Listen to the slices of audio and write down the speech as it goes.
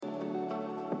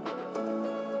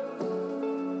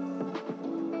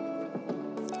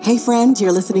Hey friend,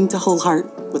 you're listening to Whole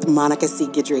Heart with Monica C.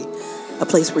 Guidry, a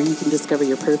place where you can discover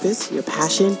your purpose, your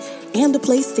passion, and a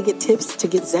place to get tips to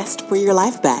get zest for your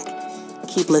life back.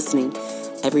 Keep listening.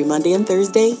 Every Monday and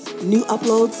Thursday, new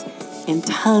uploads and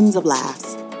tons of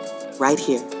laughs right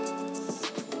here.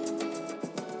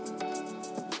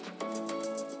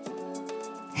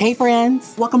 Hey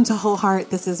friends, welcome to Whole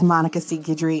Heart. This is Monica C.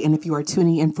 Guidry, and if you are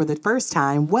tuning in for the first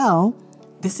time, well,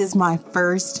 this is my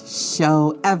first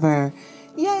show ever.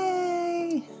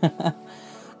 Yay!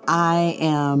 I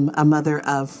am a mother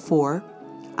of 4.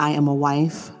 I am a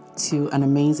wife to an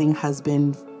amazing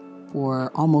husband for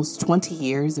almost 20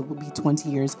 years. It will be 20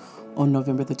 years on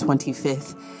November the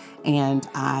 25th. And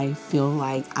I feel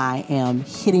like I am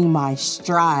hitting my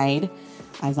stride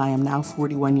as I am now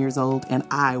 41 years old. And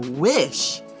I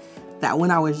wish that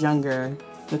when I was younger,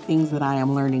 the things that I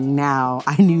am learning now,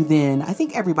 I knew then. I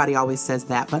think everybody always says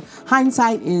that, but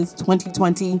hindsight is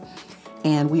 2020,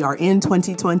 and we are in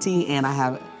 2020, and I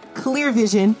have clear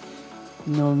vision,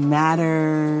 no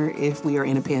matter if we are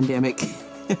in a pandemic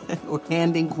or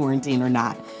in quarantine or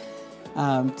not.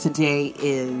 Today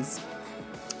is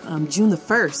June the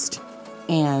 1st,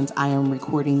 and I am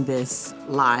recording this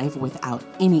live without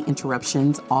any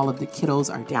interruptions. All of the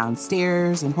kiddos are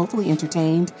downstairs and hopefully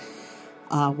entertained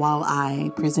while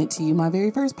I present to you my very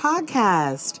first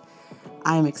podcast.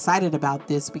 I am excited about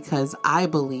this because I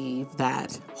believe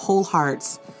that whole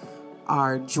hearts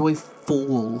are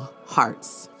joyful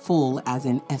hearts, full as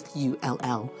in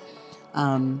F-U-L-L.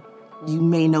 You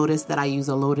may notice that I use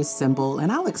a lotus symbol,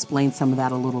 and I'll explain some of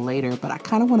that a little later, but I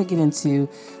kind of want to get into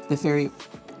this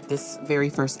very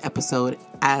first episode,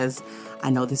 as I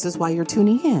know this is why you're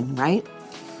tuning in, right?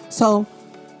 So,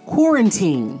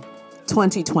 quarantine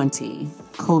 2020,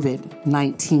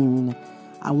 COVID-19.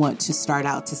 I want to start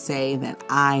out to say that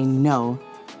I know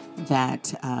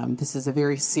that this is a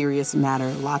very serious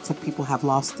matter. Lots of people have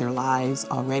lost their lives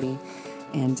already,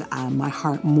 and my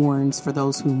heart mourns for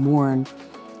those who mourn.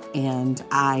 And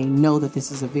I know that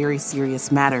this is a very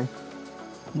serious matter.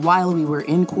 While we were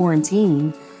in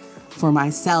quarantine, for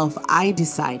myself, I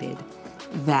decided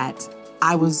that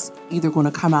I was either going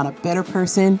to come out a better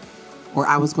person or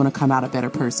I was going to come out a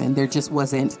better person. There just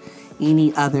wasn't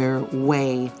any other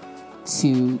way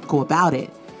to go about it.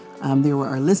 There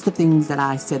were a list of things that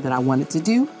I said that I wanted to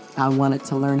do. I wanted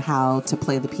to learn how to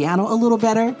play the piano a little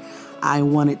better. I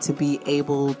wanted to be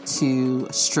able to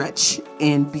stretch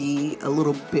and be a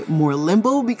little bit more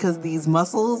limber because these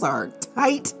muscles are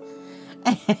tight.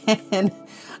 And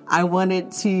I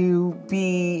wanted to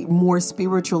be more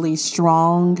spiritually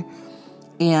strong.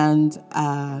 And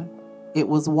it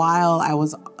was while I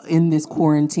was in this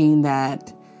quarantine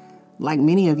that, like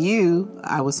many of you,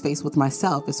 I was faced with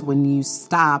myself. It's when you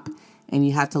stop and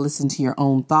you have to listen to your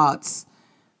own thoughts,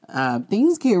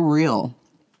 things get real.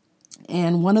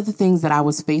 And one of the things that I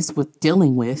was faced with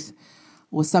dealing with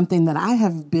was something that I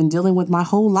have been dealing with my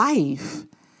whole life,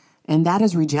 and that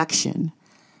is rejection.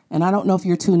 And I don't know if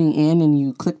you're tuning in and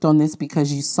you clicked on this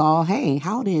because you saw, hey,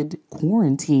 how did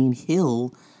quarantine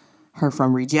heal her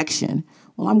from rejection?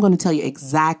 Well, I'm going to tell you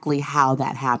exactly how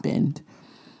that happened.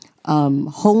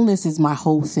 Wholeness is my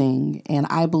whole thing, and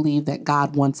I believe that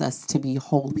God wants us to be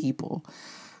whole people.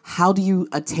 How do you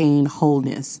attain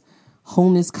wholeness?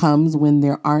 Wholeness comes when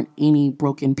there aren't any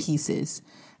broken pieces,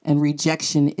 and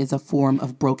rejection is a form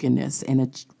of brokenness,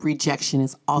 and rejection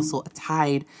is also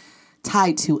tied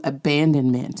to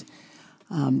abandonment.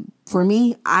 For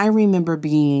me, I remember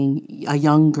being a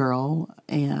young girl,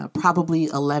 probably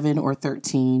 11 or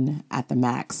 13 at the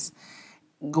max,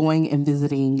 going and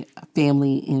visiting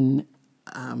family in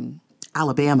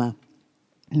Alabama,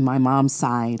 my mom's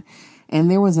side. And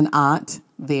there was an aunt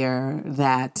there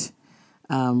that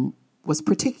was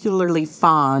particularly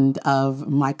fond of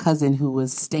my cousin who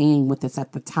was staying with us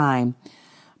at the time.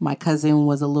 My cousin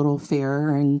was a little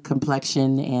fairer in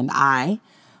complexion, and I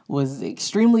was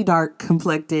extremely dark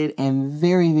complected and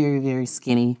very, very, very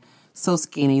skinny. So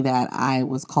skinny that I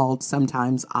was called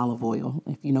sometimes olive oil.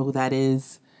 If you know who that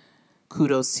is,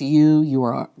 kudos to you. You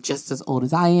are just as old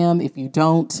as I am. If you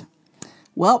don't,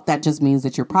 well, that just means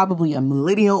that you're probably a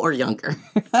millennial or younger.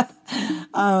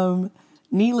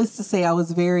 Needless to say, I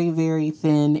was very, very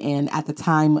thin. And at the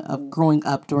time of growing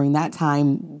up, during that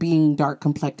time, being dark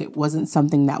complected wasn't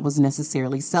something that was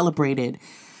necessarily celebrated.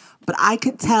 But I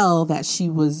could tell that she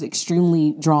was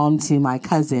extremely drawn to my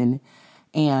cousin.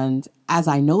 And as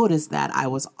I noticed that, I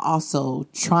was also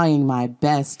trying my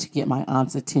best to get my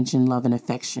aunt's attention, love, and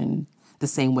affection the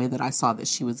same way that I saw that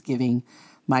she was giving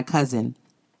my cousin.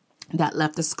 That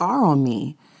left a scar on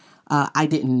me. I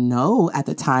didn't know at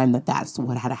the time that that's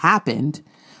what had happened,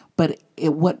 but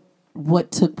what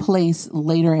what took place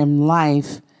later in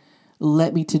life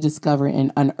led me to discover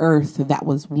and unearth that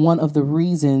was one of the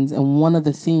reasons and one of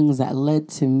the things that led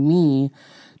to me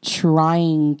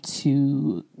trying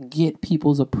to get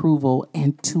people's approval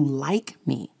and to like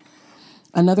me.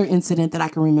 Another incident that I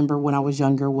can remember when I was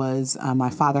younger was my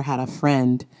father had a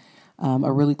friend,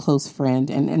 a really close friend.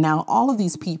 And now all of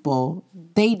these people,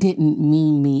 they didn't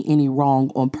mean me any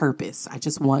wrong on purpose. I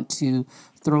just want to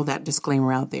throw that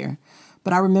disclaimer out there.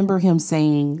 But I remember him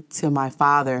saying to my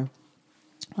father,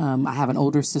 I have an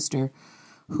older sister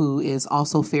who is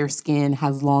also fair skinned,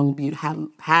 has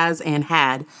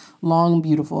had long,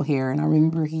 beautiful hair. And I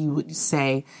remember he would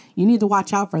say, you need to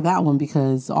watch out for that one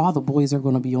because all the boys are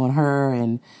going to be on her.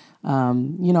 And,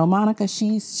 Monica,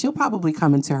 she'll probably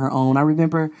come into her own. I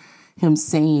remember him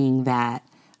saying that,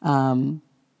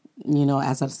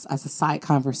 as a side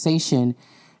conversation.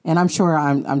 And I'm sure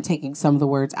I'm taking some of the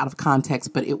words out of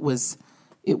context, but it was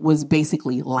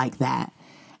basically like that.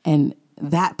 And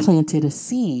that planted a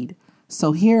seed.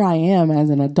 So here I am as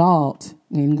an adult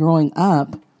and growing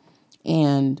up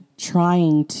and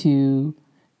trying to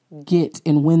get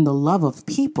and win the love of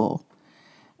people.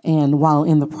 And while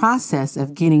in the process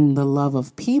of getting the love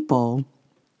of people,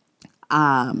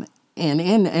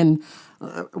 and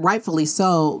rightfully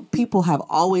so, people have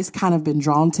always kind of been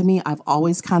drawn to me. I've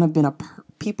always kind of been a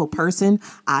people person.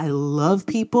 I love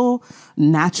people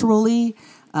naturally.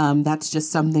 That's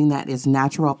just something that is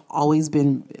natural. I've always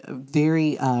been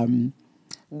very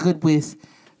good with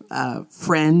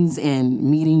friends and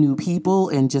meeting new people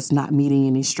and just not meeting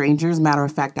any strangers. Matter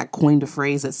of fact, I coined a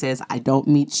phrase that says, I don't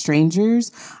meet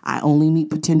strangers. I only meet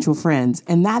potential friends.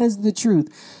 And that is the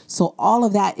truth. So all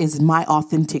of that is my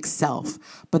authentic self.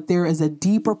 But there is a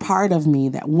deeper part of me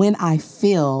that when I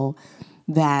feel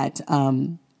that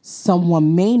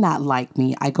someone may not like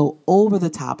me, I go over the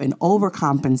top and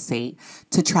overcompensate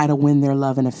to try to win their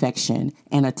love and affection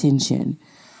and attention.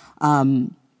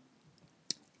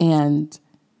 And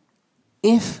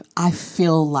if I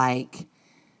feel like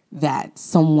that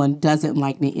someone doesn't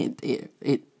like me,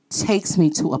 it takes me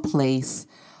to a place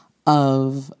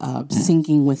of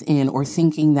sinking within, or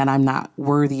thinking that I'm not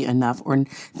worthy enough, or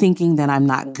thinking that I'm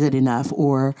not good enough,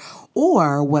 or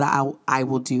what I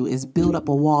will do is build up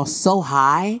a wall so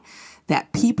high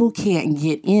that people can't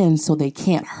get in so they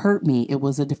can't hurt me. It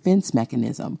was a defense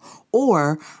mechanism.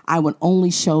 Or I would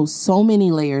only show so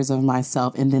many layers of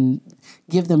myself and then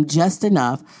give them just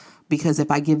enough, because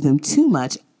if I give them too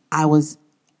much, I was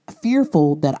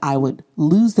fearful that I would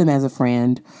lose them as a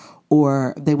friend,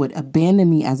 or they would abandon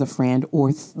me as a friend,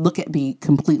 or look at me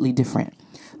completely different.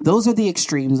 Those are the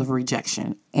extremes of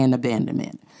rejection and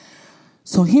abandonment.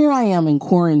 So here I am in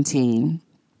quarantine,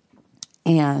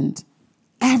 and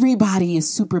everybody is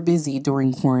super busy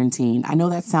during quarantine. I know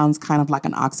that sounds kind of like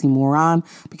an oxymoron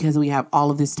because we have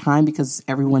all of this time because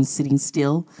everyone's sitting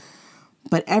still.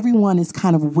 But everyone is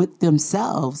kind of with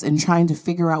themselves and trying to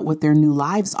figure out what their new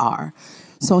lives are.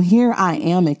 So here I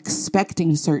am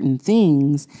expecting certain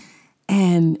things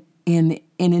and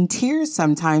in tears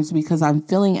sometimes because I'm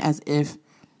feeling as if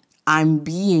I'm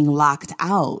being locked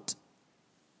out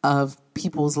of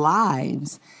people's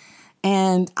lives.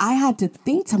 And I had to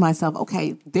think to myself,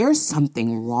 okay, there's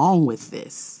something wrong with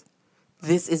this.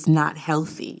 This is not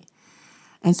healthy.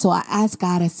 And so I asked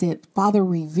God, I said, Father,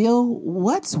 reveal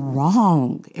what's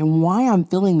wrong and why I'm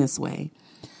feeling this way.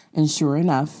 And sure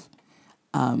enough,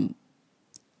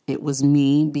 it was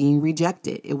me being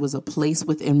rejected. It was a place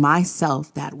within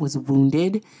myself that was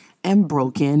wounded and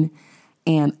broken.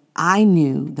 And I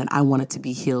knew that I wanted to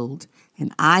be healed.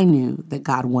 And I knew that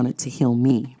God wanted to heal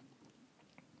me.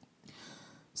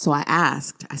 So I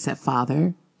said,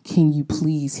 Father, can you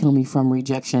please heal me from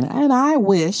rejection? And I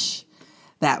wish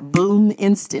that boom,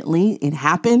 instantly it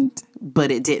happened,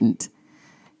 but it didn't.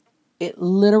 It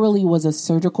literally was a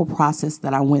surgical process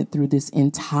that I went through this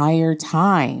entire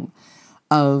time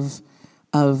of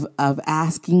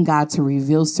asking God to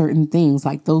reveal certain things,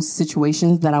 like those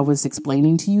situations that I was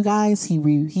explaining to you guys. He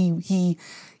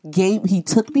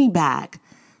took me back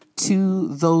to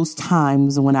those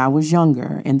times when I was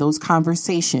younger and those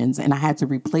conversations, and I had to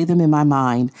replay them in my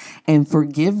mind and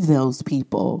forgive those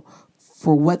people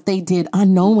for what they did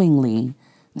unknowingly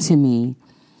to me.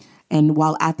 And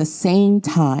while at the same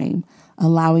time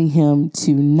allowing him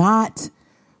to not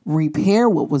repair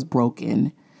what was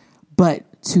broken, but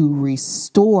to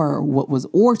restore what was,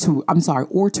 or to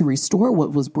restore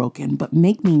what was broken, but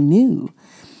make me new.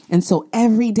 And so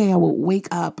every day I would wake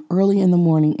up early in the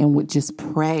morning and would just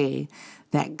pray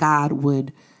that God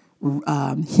would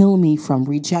heal me from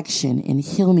rejection and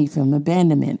heal me from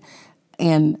abandonment.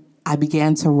 And I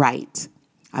began to write.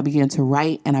 I began to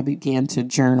write and I began to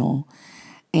journal.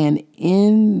 And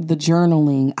in the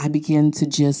journaling, I began to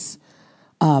just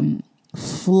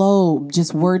flow,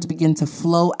 just words begin to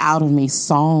flow out of me,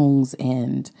 songs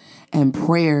and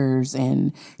prayers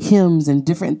and hymns and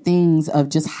different things of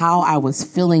just how I was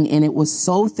feeling. And it was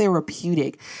so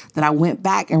therapeutic that I went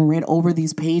back and read over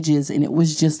these pages, and it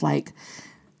was just like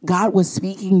God was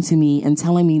speaking to me and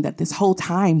telling me that this whole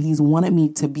time he's wanted me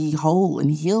to be whole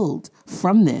and healed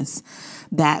from this,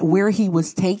 that where he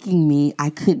was taking me,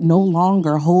 I could no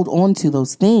longer hold on to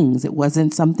those things. It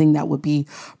wasn't something that would be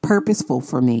purposeful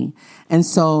for me. And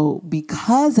so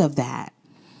because of that,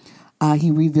 he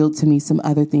revealed to me some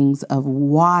other things of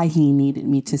why he needed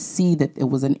me to see that it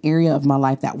was an area of my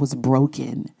life that was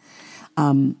broken.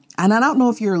 And I don't know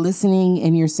if you're listening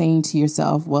and you're saying to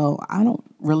yourself, well, I don't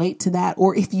relate to that.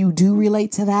 Or if you do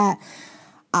relate to that,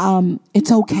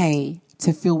 it's okay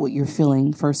to feel what you're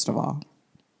feeling, first of all.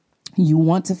 You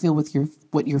want to feel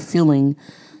what you're feeling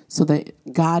so that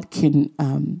God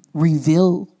can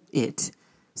reveal it,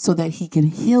 so that he can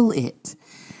heal it.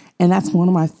 And that's one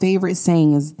of my favorite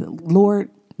sayings, Lord,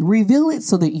 reveal it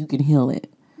so that you can heal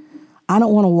it. I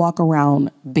don't want to walk around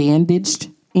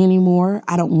bandaged anymore.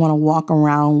 I don't want to walk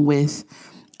around with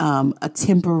a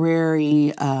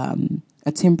temporary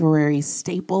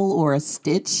staple or a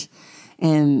stitch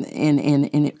and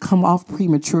it come off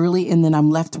prematurely, and then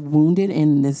I'm left wounded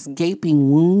in this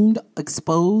gaping wound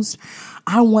exposed.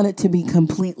 I want it to be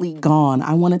completely gone.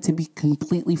 I want it to be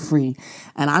completely free.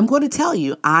 And I'm going to tell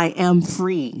you, I am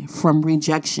free from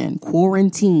rejection.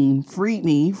 Quarantine freed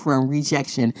me from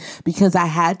rejection because I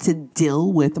had to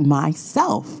deal with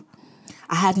myself.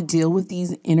 I had to deal with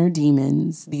these inner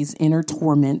demons, these inner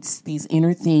torments, these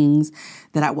inner things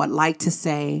that I would like to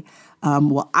say,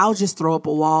 well, I'll just throw up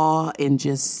a wall and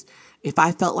just, if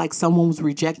I felt like someone was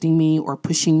rejecting me or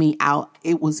pushing me out,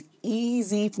 it was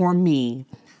easy for me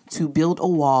to build a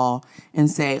wall and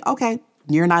say, okay,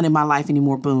 you're not in my life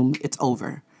anymore. Boom, it's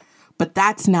over. But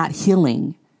that's not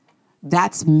healing.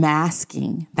 That's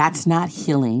masking. That's not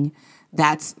healing.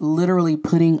 That's literally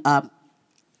putting up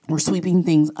or sweeping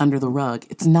things under the rug.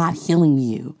 It's not healing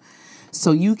you.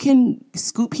 So you can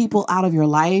scoop people out of your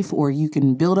life, or you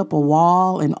can build up a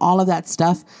wall and all of that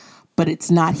stuff, but it's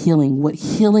not healing. What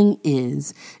healing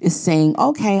is saying,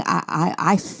 okay,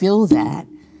 I feel that,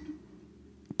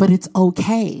 but it's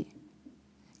okay.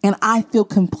 And I feel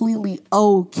completely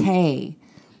okay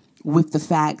with the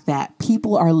fact that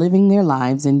people are living their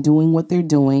lives and doing what they're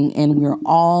doing, and we're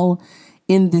all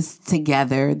in this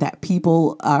together, that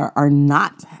people are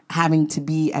not having to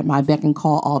be at my beck and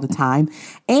call all the time.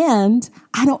 And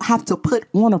I don't have to put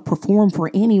on or perform for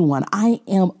anyone. I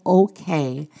am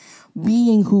okay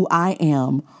being who I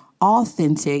am,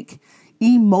 authentic,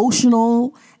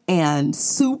 emotional, and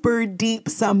super deep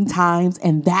sometimes.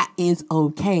 And that is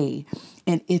okay.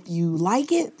 And if you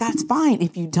like it, that's fine.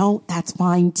 If you don't, that's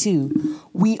fine too.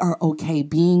 We are okay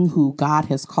being who God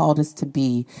has called us to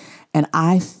be. And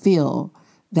I feel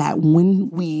that when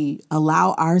we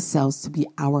allow ourselves to be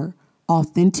our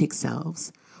authentic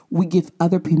selves, we give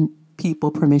other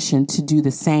people permission to do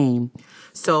the same.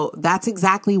 So that's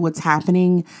exactly what's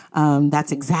happening.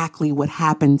 That's exactly what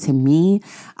happened to me.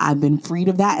 I've been freed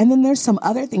of that. And then there's some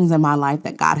other things in my life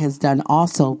that God has done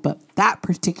also. But that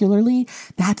particularly,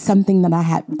 that's something that I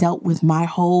had dealt with my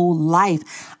whole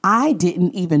life. I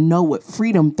didn't even know what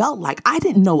freedom felt like. I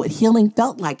didn't know what healing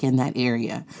felt like in that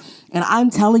area. And I'm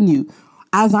telling you,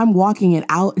 as I'm walking it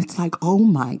out, it's like, oh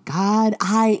my God,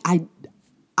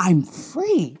 I'm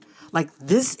free. Like,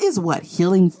 this is what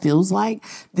healing feels like.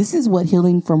 This is what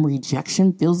healing from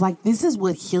rejection feels like. This is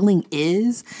what healing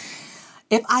is.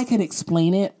 If I could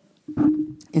explain it,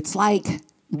 it's like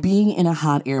being in a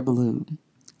hot air balloon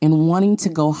and wanting to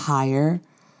go higher.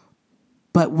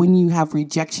 But when you have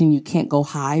rejection, you can't go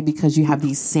high because you have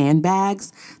these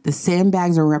sandbags. The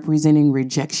sandbags are representing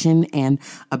rejection and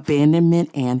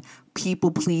abandonment and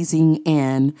people pleasing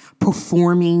and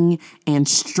performing and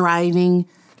striving.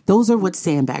 Those are what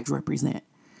sandbags represent.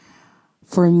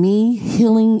 For me,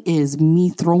 healing is me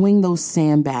throwing those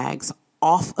sandbags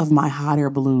off of my hot air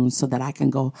balloon so that I can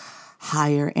go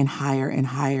higher and higher and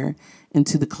higher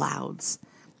into the clouds.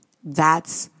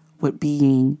 That's what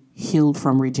being healed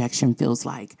from rejection feels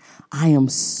like. I am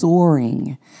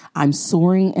soaring. I'm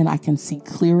soaring, and I can see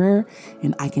clearer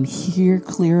and I can hear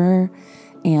clearer.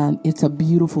 And it's a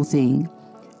beautiful thing.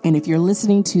 And if you're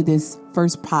listening to this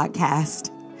first podcast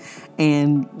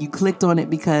and you clicked on it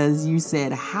because you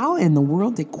said, how in the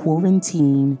world did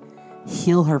quarantine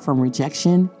heal her from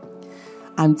rejection?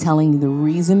 I'm telling you the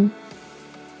reason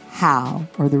how,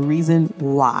 or the reason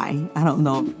why. I don't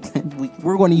know.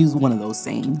 We're going to use one of those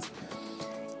sayings.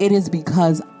 It is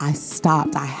because I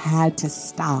stopped. I had to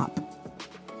stop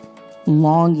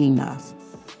long enough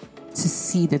to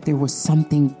see that there was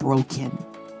something broken.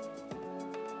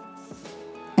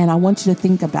 And I want you to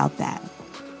think about that.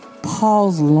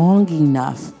 Pause long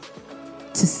enough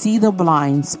to see the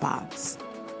blind spots,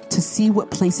 to see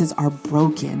what places are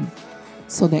broken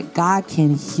so that God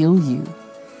can heal you.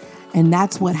 And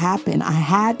that's what happened. I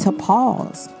had to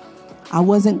pause. I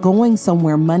wasn't going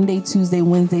somewhere Monday, Tuesday,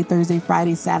 Wednesday, Thursday,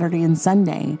 Friday, Saturday, and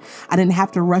Sunday. I didn't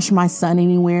have to rush my son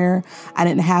anywhere. I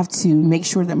didn't have to make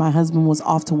sure that my husband was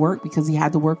off to work because he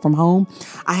had to work from home.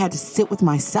 I had to sit with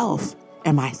myself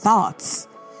and my thoughts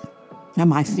and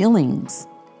my feelings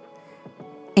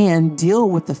and deal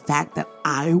with the fact that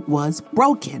I was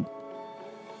broken.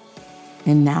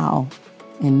 And now,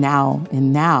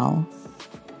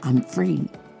 I'm free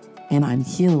and I'm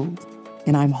healed.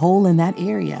 And I'm whole in that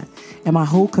area. Am I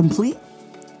whole complete?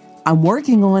 I'm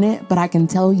working on it, but I can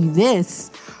tell you this,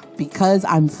 because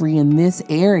I'm free in this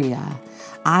area,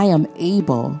 I am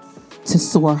able to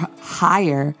soar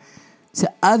higher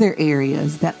to other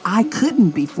areas that I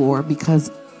couldn't before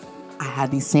because I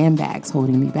had these sandbags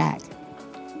holding me back.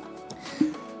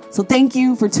 So thank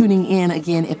you for tuning in.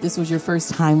 Again, if this was your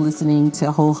first time listening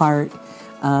to Whole Heart,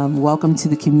 welcome to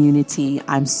the community.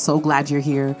 I'm so glad you're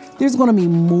here. There's going to be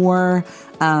more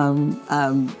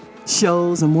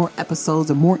shows and more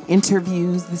episodes and more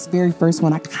interviews. This very first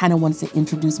one, I kind of wanted to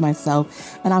introduce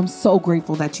myself. And I'm so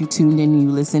grateful that you tuned in and you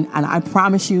listened. And I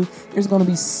promise you, there's going to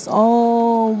be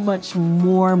so much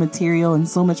more material and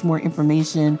so much more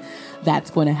information that's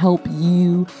going to help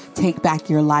you take back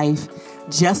your life,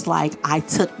 just like I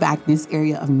took back this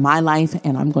area of my life.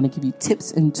 And I'm going to give you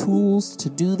tips and tools to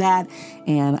do that.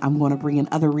 And I'm going to bring in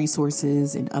other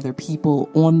resources and other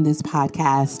people on this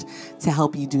podcast to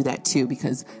help you do that too.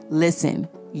 Because listen,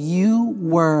 you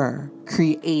were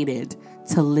created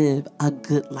to live a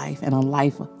good life and a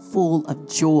life full of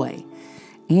joy.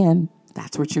 And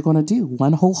that's what you're going to do,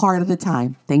 one whole heart at a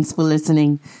time. Thanks for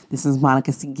listening. This is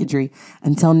Monica C. Guidry.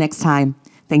 Until next time,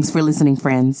 thanks for listening,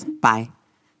 friends. Bye.